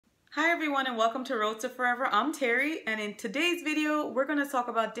Hi everyone and welcome to Road to Forever. I'm Terry, and in today's video we're going to talk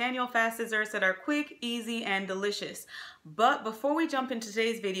about Daniel fast desserts that are quick, easy, and delicious. But before we jump into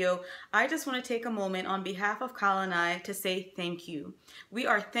today's video, I just want to take a moment on behalf of Kyle and I to say thank you. We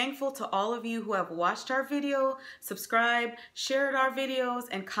are thankful to all of you who have watched our video, subscribed, shared our videos,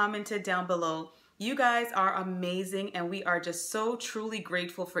 and commented down below. You guys are amazing, and we are just so truly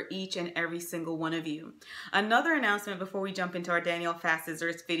grateful for each and every single one of you. Another announcement before we jump into our Daniel Fast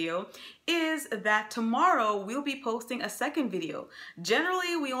Desserts video is that tomorrow we'll be posting a second video.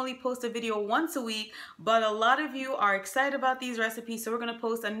 Generally, we only post a video once a week, but a lot of you are excited about these recipes, so we're going to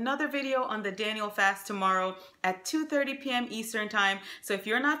post another video on the Daniel Fast tomorrow at 2:30 p.m. Eastern Time. So if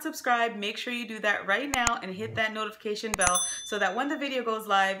you're not subscribed, make sure you do that right now and hit that notification bell so that when the video goes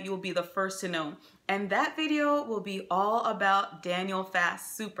live, you will be the first to know. And that video will be all about Daniel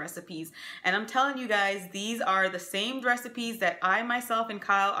Fast soup recipes. And I'm telling you guys, these are the same recipes that I myself and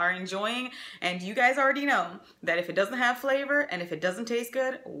Kyle are enjoying. And you guys already know that if it doesn't have flavor and if it doesn't taste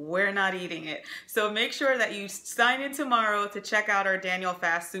good, we're not eating it. So make sure that you sign in tomorrow to check out our Daniel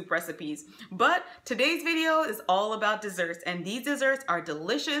Fast soup recipes. But today's video is all about desserts. And these desserts are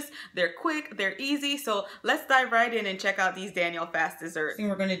delicious. They're quick, they're easy. So let's dive right in and check out these Daniel Fast desserts. What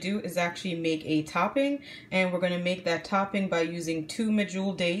we're going to do is actually make a topping, and we're going to make that topping by using 2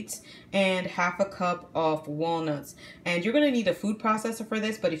 medjool dates and half a cup of walnuts. And you're going to need a food processor for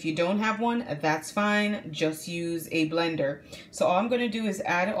this, but if you don't have one, that's fine. Just use a blender. So all I'm going to do is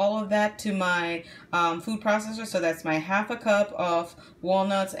add all of that to my food processor. So that's my half a cup of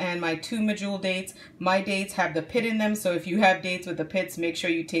walnuts and my 2 medjool dates. My dates have the pit in them, so if you have dates with the pits, make sure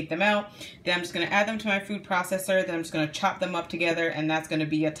you take them out. Then I'm just going to add them to my food processor. Then I'm just going to chop them up together, and that's going to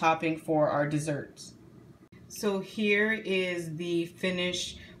be a topping for our desserts. So here is the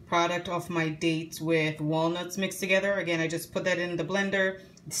finished product of my dates with walnuts mixed together. Again, I just put that in the blender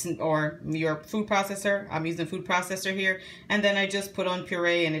or your food processor. I'm using food processor here. And then I just put on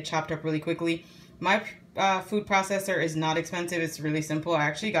puree and it chopped up really quickly. My food processor is not expensive. It's really simple. I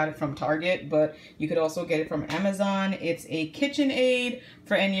actually got it from Target, but you could also get it from Amazon. It's a KitchenAid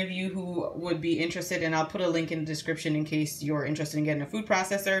for any of you who would be interested, and I'll put a link in the description in case you're interested in getting a food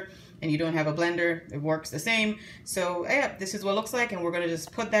processor and you don't have a blender. It works the same. So yeah, this is what it looks like, and we're going to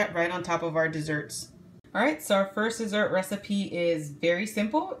just put that right on top of our desserts. Alright, so our first dessert recipe is very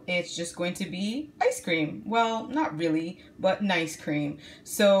simple. It's just going to be ice cream. Well, not really, but nice cream.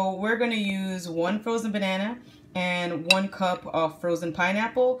 So we're going to use 1 frozen banana and 1 cup of frozen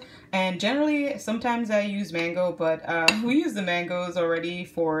pineapple. And generally, sometimes I use mango, but we use the mangoes already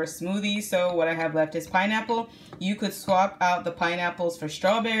for smoothies. So what I have left is pineapple. You could swap out the pineapples for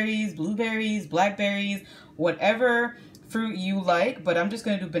strawberries, blueberries, blackberries, whatever fruit you like, but I'm just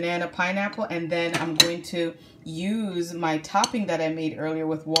going to do banana, pineapple, and then I'm going to use my topping that I made earlier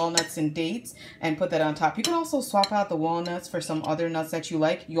with walnuts and dates and put that on top. You can also swap out the walnuts for some other nuts that you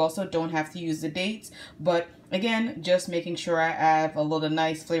like. You also don't have to use the dates, but again, just making sure I have a little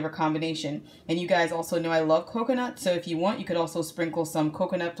nice flavor combination. And you guys also know I love coconut, so if you want, you could also sprinkle some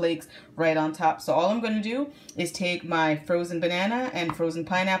coconut flakes right on top. So all I'm going to do is take my frozen banana and frozen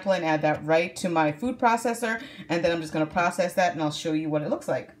pineapple and add that right to my food processor, and then I'm just going to process that and I'll show you what it looks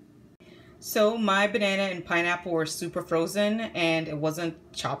like. So my banana and pineapple were super frozen and it wasn't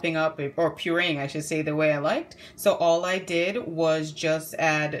chopping up or pureeing, I should say, the way I liked. So all I did was just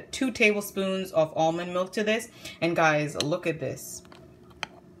add 2 tablespoons of almond milk to this. And guys, look at this.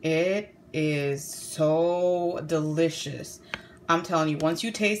 It is so delicious. I'm telling you, once you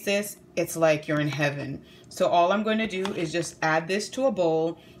taste this, it's like you're in heaven. So all I'm going to do is just add this to a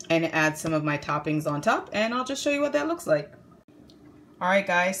bowl and add some of my toppings on top, and I'll just show you what that looks like. Alright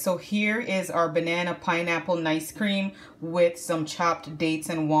guys, so here is our banana pineapple nice cream with some chopped dates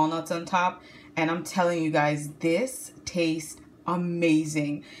and walnuts on top. And I'm telling you guys, this tastes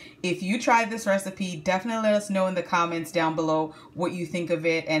amazing. If you tried this recipe, definitely let us know in the comments down below what you think of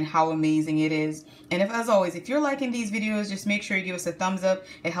it and how amazing it is. And as always, if you're liking these videos, just make sure you give us a thumbs up.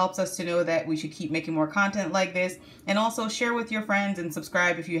 It helps us to know that we should keep making more content like this. And also share with your friends and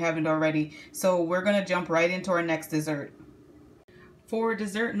subscribe if you haven't already. So we're going to jump right into our next dessert. For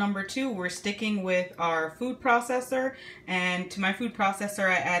dessert number 2, we're sticking with our food processor, and to my food processor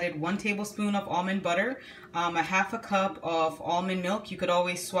I added 1 tablespoon of almond butter, a half a cup of almond milk. You could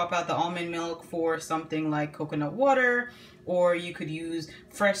always swap out the almond milk for something like coconut water, or you could use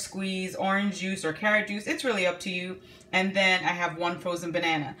fresh squeezed orange juice or carrot juice. It's really up to you. And then I have 1 frozen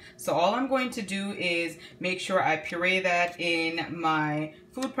banana. So all I'm going to do is make sure I puree that in my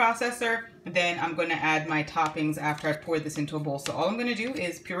food processor. Then I'm going to add my toppings after I pour this into a bowl. So all I'm going to do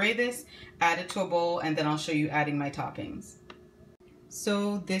is puree this, add it to a bowl, and then I'll show you adding my toppings.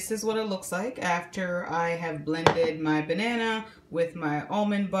 So this is what it looks like after I have blended my banana with my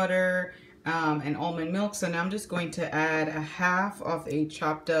almond butter and almond milk. So now I'm just going to add a half of a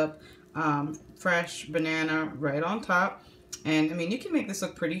chopped up fresh banana right on top. And I mean, you can make this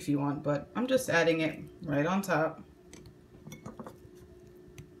look pretty if you want, but I'm just adding it right on top.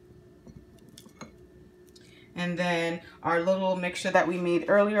 And then our little mixture that we made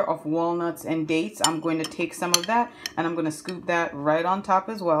earlier of walnuts and dates, I'm going to take some of that and I'm going to scoop that right on top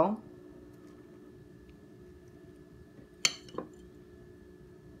as well.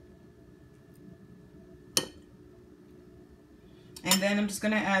 And then I'm just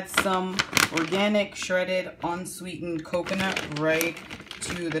going to add some organic shredded unsweetened coconut right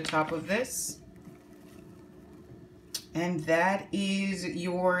to the top of this. And that is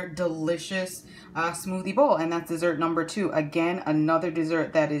your delicious smoothie bowl, and that's dessert number 2. Again, another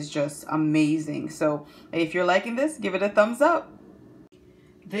dessert that is just amazing. So if you're liking this, give it a thumbs up.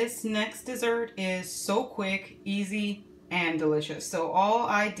 This next dessert is so quick, easy, and delicious. So all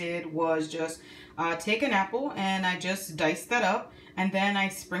I did was just take an apple and I just diced that up, and then I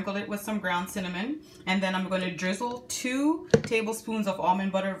sprinkled it with some ground cinnamon, and then I'm going to drizzle 2 tablespoons of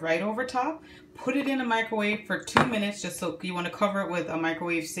almond butter right over top. Put it in a microwave for 2 minutes, just so you want to cover it with a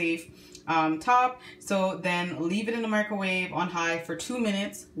microwave safe top. So then leave it in the microwave on high for 2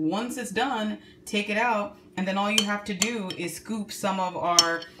 minutes. Once it's done, take it out, and then all you have to do is scoop some of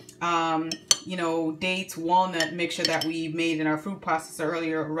our dates, walnut mixture that we made in our food processor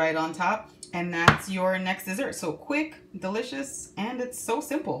earlier right on top. And that's your next dessert. So quick, delicious, and it's so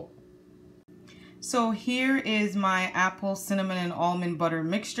simple. So here is my apple, cinnamon, and almond butter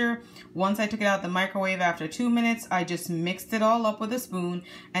mixture. Once I took it out of the microwave after 2 minutes, I just mixed it all up with a spoon,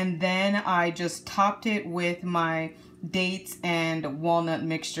 and then I just topped it with my dates and walnut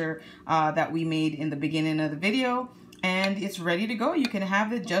mixture that we made in the beginning of the video. And it's ready to go. You can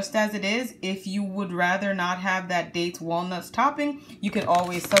have it just as it is. If you would rather not have that dates walnuts topping, you could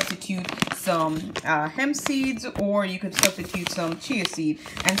always substitute some hemp seeds, or you could substitute some chia seed.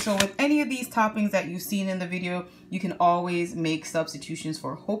 And so with any of these toppings that you've seen in the video, you can always make substitutions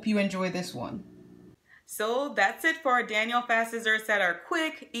for. Hope you enjoy this one. So that's it for our Daniel Fast desserts that are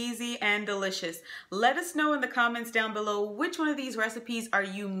quick, easy, and delicious. Let us know in the comments down below which one of these recipes are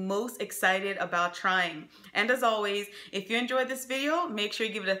you most excited about trying. And as always, if you enjoyed this video, make sure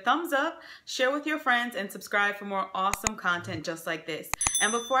you give it a thumbs up, share with your friends, and subscribe for more awesome content just like this.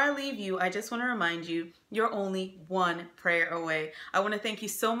 And before I leave you, I just want to remind you, you're only one prayer away. I want to thank you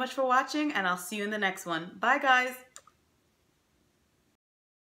so much for watching, and I'll see you in the next one. Bye, guys.